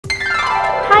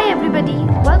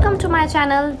everybody, welcome to my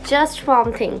channel Just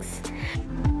Form Things.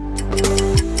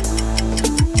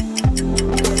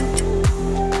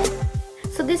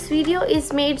 So this video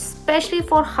is made specially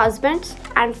for husbands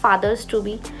and fathers to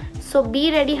be. So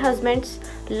be ready husbands,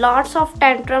 lots of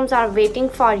tantrums are waiting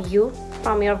for you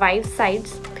from your wife's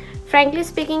sides. Frankly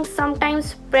speaking,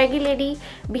 sometimes preggy lady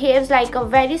behaves like a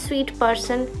very sweet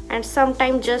person and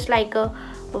sometimes just like a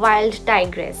wild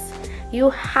tigress.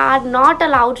 You are not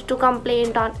allowed to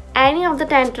complain on any of the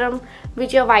tantrum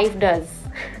which your wife does.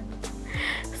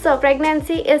 So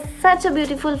pregnancy is such a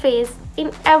beautiful phase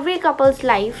in every couple's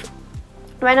life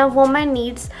when a woman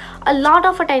needs a lot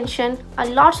of attention, a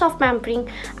lots of pampering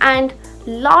and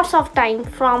lots of time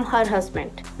from her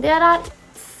husband. There are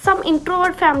some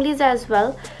introvert families as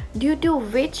well, due to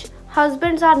which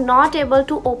husbands are not able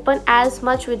to open as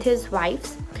much with his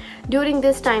wives during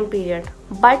this time period.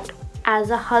 But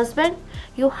as a husband,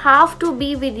 you have to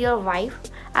be with your wife,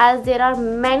 as there are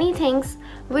many things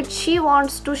which she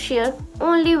wants to share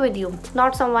only with you,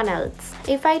 not someone else.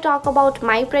 If I talk about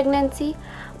my pregnancy,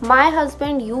 my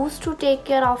husband used to take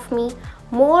care of me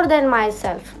more than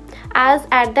myself, as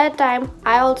at that time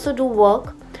I also do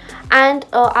work and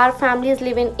our families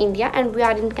live in India and we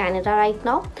are in Canada right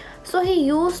now. So he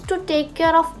used to take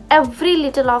care of every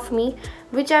little of me,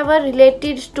 whichever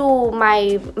related to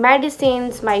my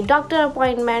medicines, my doctor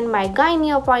appointment, my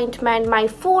gynae appointment, my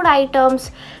food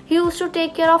items. He used to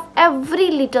take care of every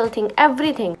little thing,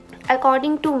 everything.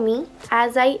 According to me,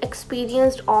 as I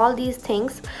experienced all these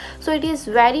things, so it is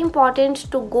very important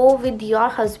to go with your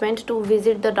husband to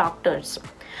visit the doctors.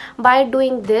 By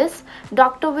doing this,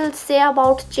 doctor will say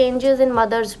about changes in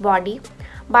mother's body.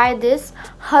 By this,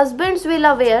 husbands will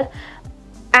aware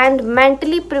and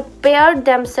mentally prepared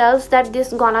themselves that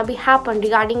this gonna be happen.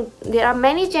 Regarding there are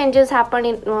many changes happen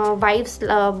in wife's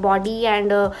body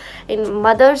and in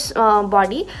mother's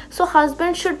body. So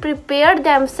husbands should prepare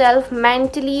themselves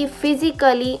mentally,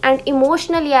 physically and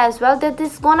emotionally as well, that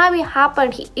this gonna be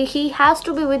happen. He has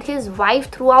to be with his wife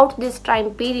throughout this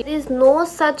time period. There is no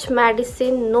such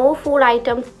medicine, no food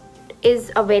item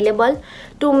is available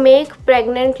to make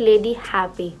pregnant lady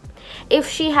happy. If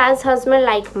she has husband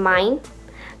like mine,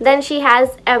 then she has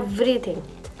everything.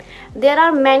 There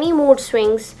are many mood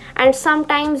swings and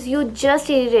sometimes you just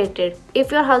irritated.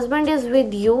 If your husband is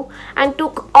with you and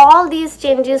took all these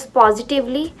changes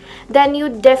positively, then you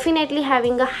definitely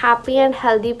having a happy and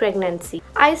healthy pregnancy.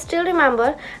 I still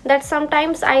remember that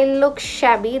sometimes I look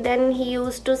shabby. Then he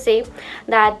used to say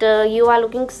that you are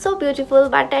looking so beautiful,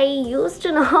 but I used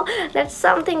to know that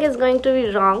something is going to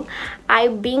be wrong. I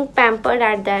being pampered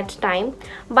at that time,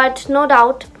 but no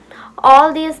doubt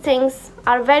all these things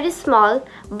are very small,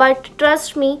 but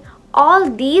trust me,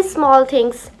 all these small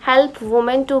things help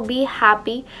women to be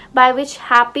happy, by which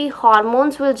happy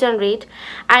hormones will generate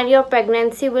and your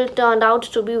pregnancy will turn out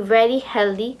to be very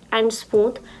healthy and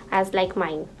smooth as like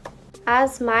mine.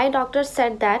 As my doctor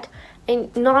said that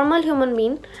in normal human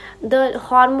being, the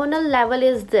hormonal level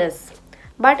is this,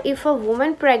 but if a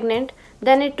woman pregnant,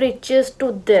 then it reaches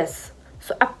to this.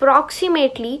 So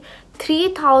approximately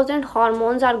 3000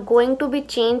 hormones are going to be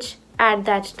changed at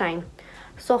that time.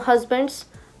 So husbands,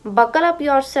 buckle up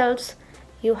yourselves.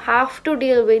 You have to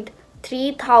deal with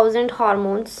 3000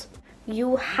 hormones.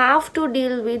 You have to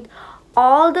deal with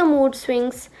all the mood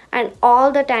swings and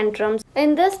all the tantrums.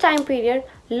 In this time period,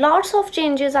 lots of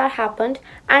changes are happened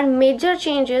and major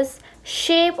changes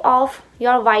shape of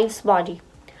your wife's body.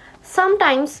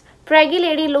 Sometimes preggy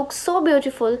lady looks so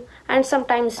beautiful and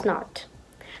sometimes not.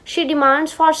 She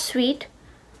demands for sweet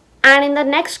and in the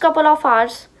next couple of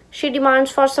hours she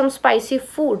demands for some spicy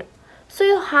food. So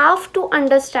you have to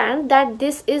understand that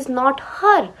this is not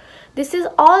her. This is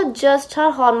all just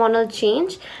her hormonal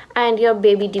change and your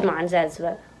baby demands as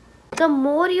well. The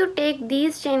more you take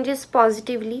these changes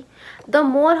positively, the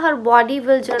more her body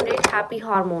will generate happy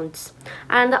hormones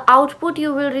and the output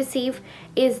you will receive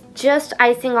is just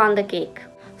icing on the cake.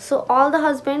 So all the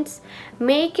husbands,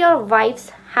 make your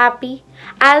wives happy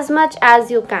as much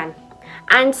as you can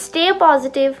and stay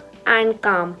positive and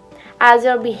calm, as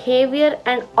your behavior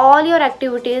and all your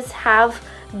activities have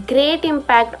great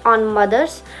impact on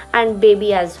mothers and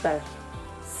baby as well.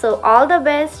 So all the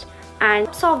best and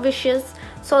lots of wishes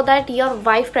so that your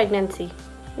wife pregnancy,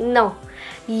 no,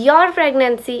 your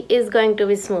pregnancy is going to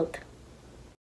be smooth.